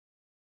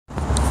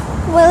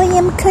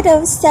William could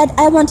have said,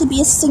 I want to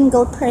be a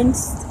single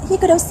prince. He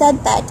could have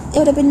said that. It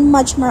would have been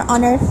much more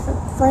honor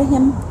for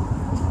him.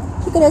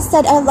 He could have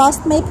said, I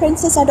lost my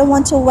princess, I don't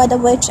want to wed a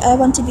witch, I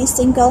want to be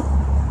single.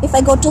 If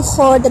I go to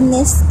whore the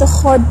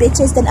whore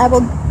bitches, then I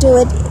will do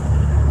it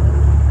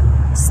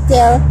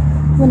still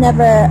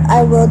whenever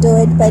I will do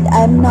it, but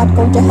I'm not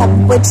going to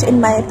have witch in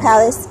my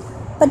palace.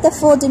 But the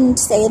fool didn't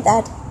say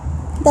that.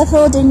 The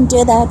fool didn't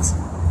do that.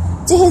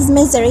 To his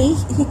misery,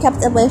 he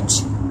kept a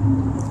witch,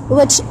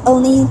 which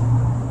only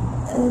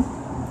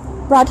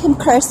brought him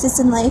curses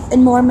in life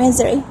and more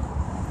misery.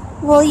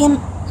 William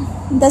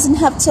doesn't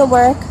have to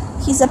work.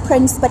 He's a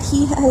prince, but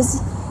he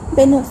has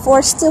been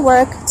forced to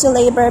work, to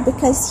labor,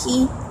 because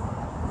he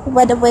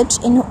wed a witch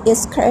and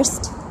is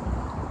cursed.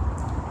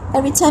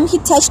 Every time he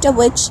touched a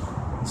witch,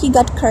 he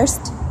got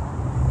cursed.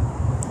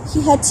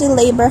 He had to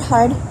labor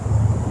hard,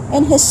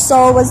 and his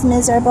soul was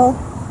miserable,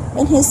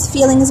 and his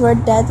feelings were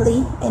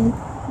deadly and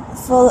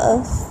full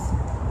of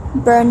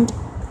burned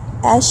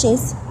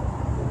ashes.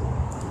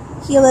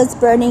 He was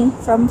burning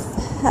from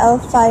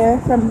hellfire,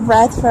 from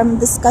wrath, from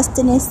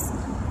disgustingness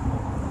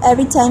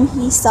every time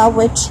he saw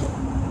witch.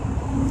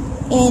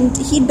 And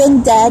he'd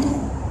been dead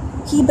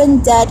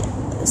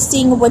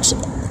seeing a witch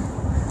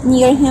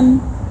near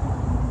him.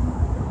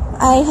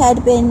 I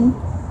had been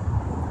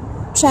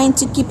trying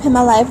to keep him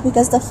alive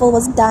because the fool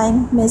was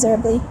dying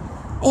miserably.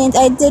 And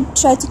I did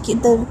try to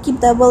keep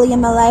the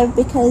William alive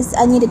because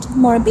I needed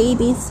more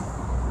babies.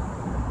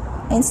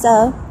 And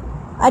so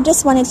I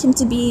just wanted him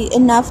to be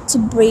enough to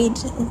breed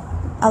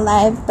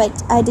alive,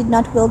 but I did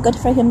not will good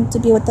for him to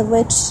be with the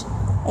witch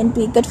and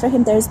be good for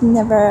him. There's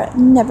never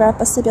a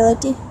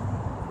possibility.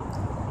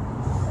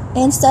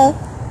 And so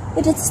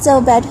it is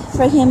still bad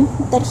for him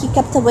that he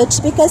kept the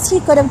witch, because he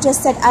could have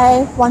just said,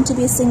 I want to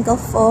be a single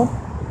fool,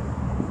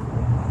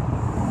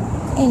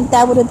 and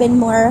that would have been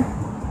more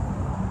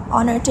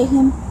honor to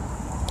him,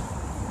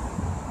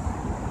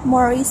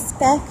 more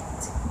respect.